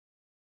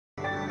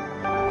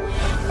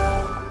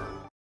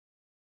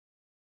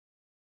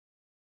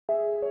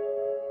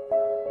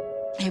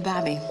Hey,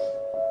 Bobby.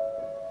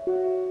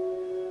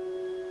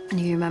 Do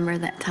you remember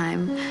that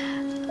time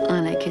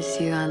when I kissed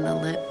you on the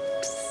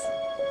lips?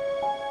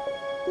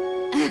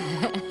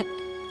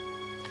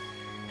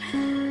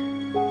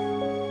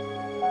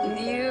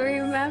 Do you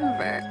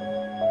remember?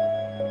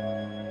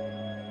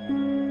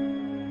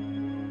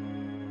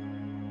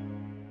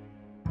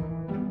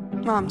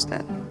 Mom's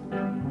dead.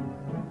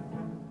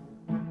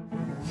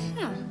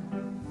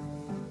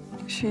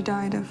 She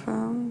died of,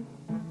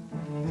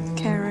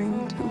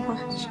 caring too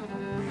much.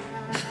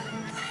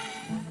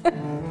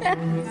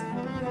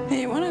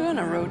 Hey, you want to go on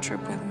a road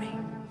trip with me?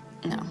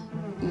 No.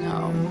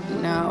 No.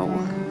 No.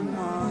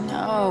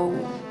 No.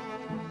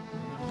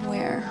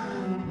 Where?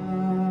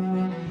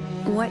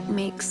 What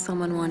makes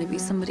someone want to be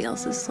somebody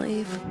else's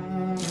slave?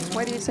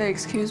 Why do you say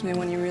excuse me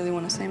when you really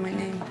want to say my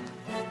name?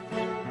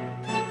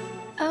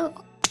 Oh.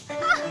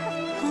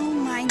 Oh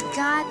my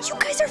God, you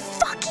guys are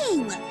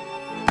fucking!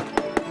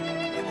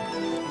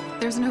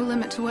 There's no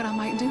limit to what I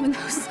might do in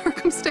those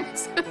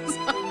circumstances.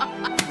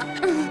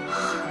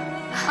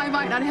 I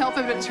might not help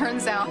if it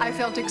turns out I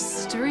felt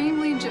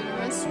extremely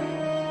generous.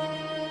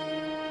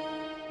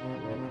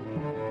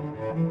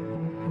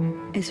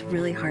 It's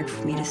really hard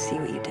for me to see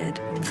what you did.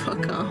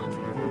 Fuck off.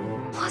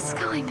 What's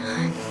going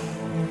on?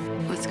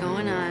 What's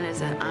going on is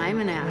that I'm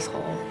an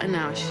asshole, and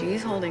now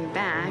she's holding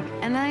back,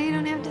 and now you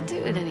don't have to do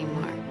it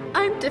anymore.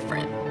 I'm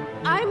different.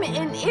 I'm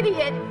an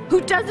idiot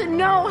who doesn't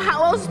know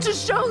how else to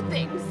show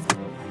things.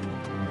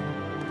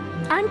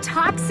 I'm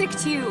toxic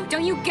to you.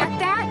 Don't you get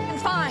that?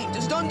 Fine,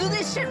 just don't do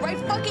this shit right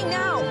fucking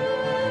now.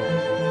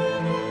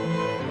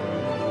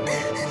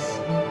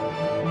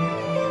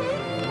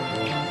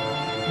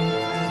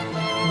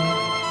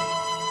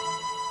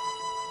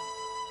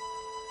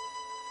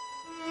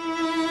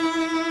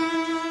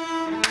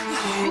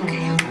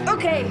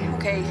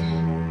 Okay.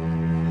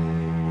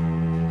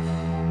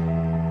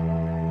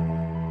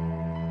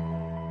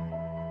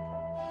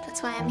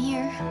 That's why I'm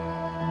here.